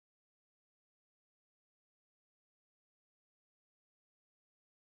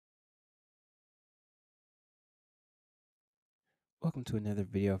Welcome to another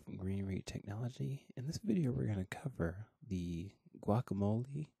video from Green Technology. In this video, we're going to cover the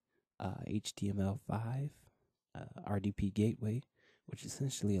Guacamole HTML5 RDP Gateway, which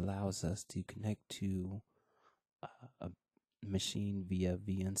essentially allows us to connect to a machine via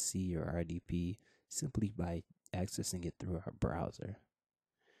VNC or RDP simply by accessing it through our browser.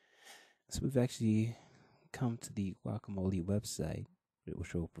 So we've actually come to the Guacamole website,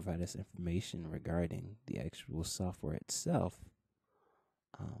 which will provide us information regarding the actual software itself.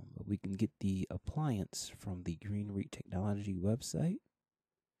 But we can get the appliance from the Green Technology website.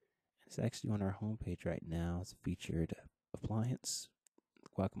 It's actually on our homepage right now. It's a featured appliance,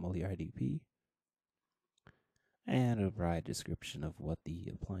 Guacamole RDP. And it'll provide a description of what the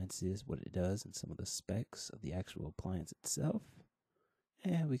appliance is, what it does, and some of the specs of the actual appliance itself.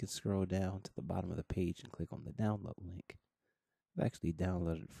 And we can scroll down to the bottom of the page and click on the download link. I've actually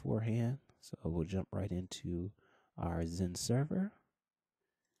downloaded it beforehand, so we'll jump right into our Zen server.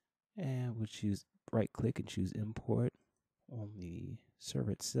 And we'll choose right click and choose import on the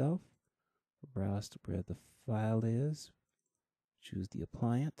server itself. Browse to where the file is. Choose the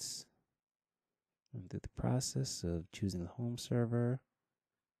appliance. And through the process of choosing the home server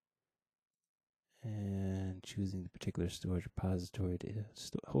and choosing the particular storage repository to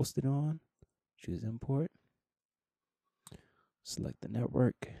host it on. Choose import. Select the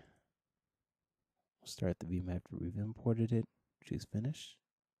network. We'll start the VM after we've imported it. Choose finish.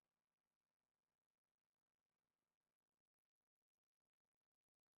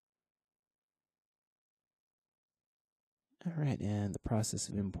 Alright, and the process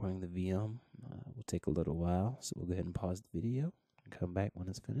of importing the VM will take a little while, so we'll go ahead and pause the video and come back when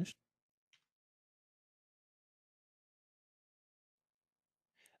it's finished.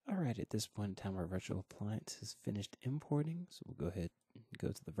 Alright, at this point in time, our virtual appliance is finished importing, so we'll go ahead and go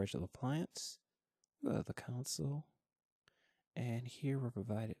to the virtual appliance, go to the console, and here we're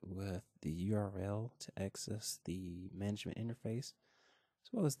provided with the URL to access the management interface,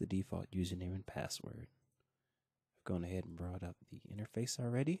 as well as the default username and password. I've gone ahead and brought up the interface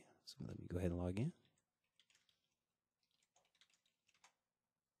already, so let me go ahead and log in.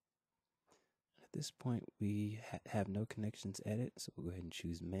 At this point, we have no connections added, so we'll go ahead and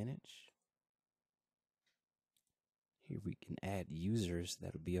choose Manage. Here we can add users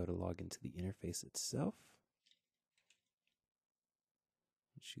that will be able to log into the interface itself.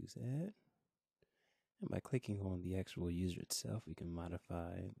 Choose Add. And by clicking on the actual user itself, we can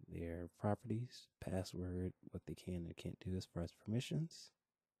modify their properties, password, what they can and can't do as far as permissions.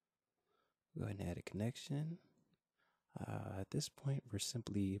 Go ahead and add a connection. At this point, we're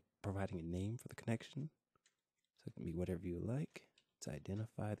simply providing a name for the connection. So it can be whatever you like to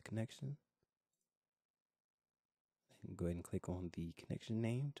identify the connection. And go ahead and click on the connection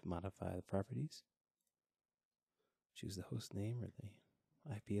name to modify the properties. Choose the host name or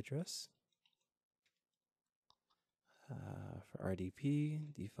the IP address. For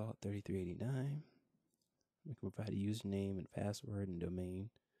RDP, default 3389. We can provide a username and password and domain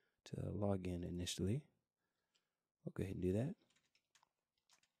to log in initially. We'll go ahead and do that.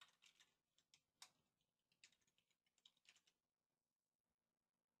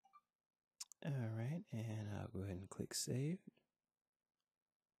 Alright, and I'll go ahead and click Save.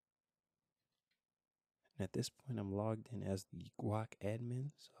 And at this point, I'm logged in as the Guac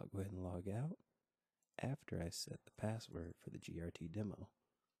admin, so I'll go ahead and log out after I set the password for the GRT demo.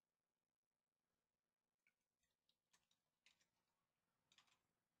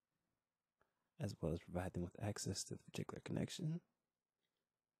 As well as provide them with access to the particular connection.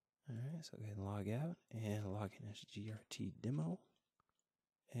 Alright, so I'll go ahead and log out and log in as GRT demo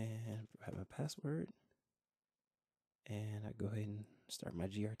and provide my password. And I go ahead and start my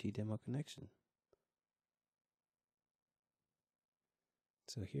GRT demo connection.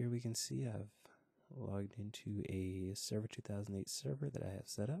 So here we can see I've logged into a Server 2008 server that I have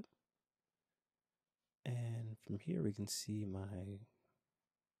set up. And from here we can see my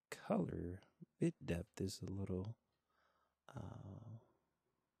color bit depth is a little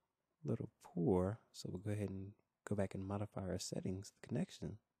poor, so we'll go ahead and go back and modify our settings, the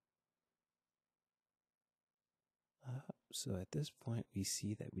connection. So at this point we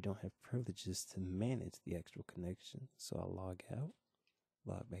see that we don't have privileges to manage the actual connection, so I'll log out,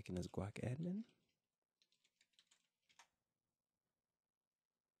 log back in as Guac admin.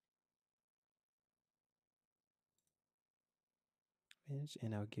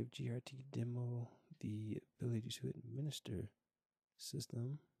 And I'll give GRT demo the ability to administer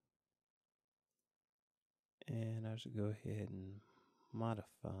system. And I should go ahead and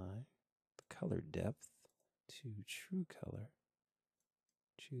modify the color depth to true color.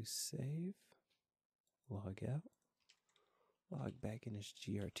 Choose Save, log out, Log back in as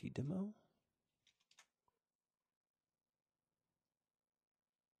GRT demo.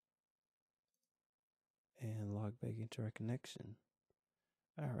 And log back into our connection.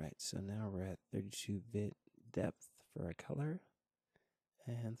 Alright, so now we're at 32-bit depth for our color.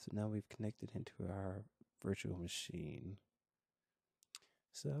 And so now we've connected into our virtual machine.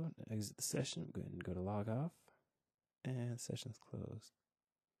 So exit the session, go ahead and go to log off, and session's closed.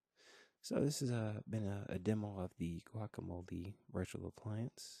 So this has been a demo of the Guacamole virtual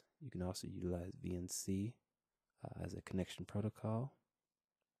appliance. You can also utilize VNC as a connection protocol,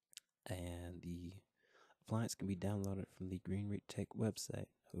 and the appliance can be downloaded from the Green Tech website.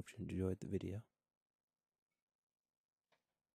 Hope you enjoyed the video.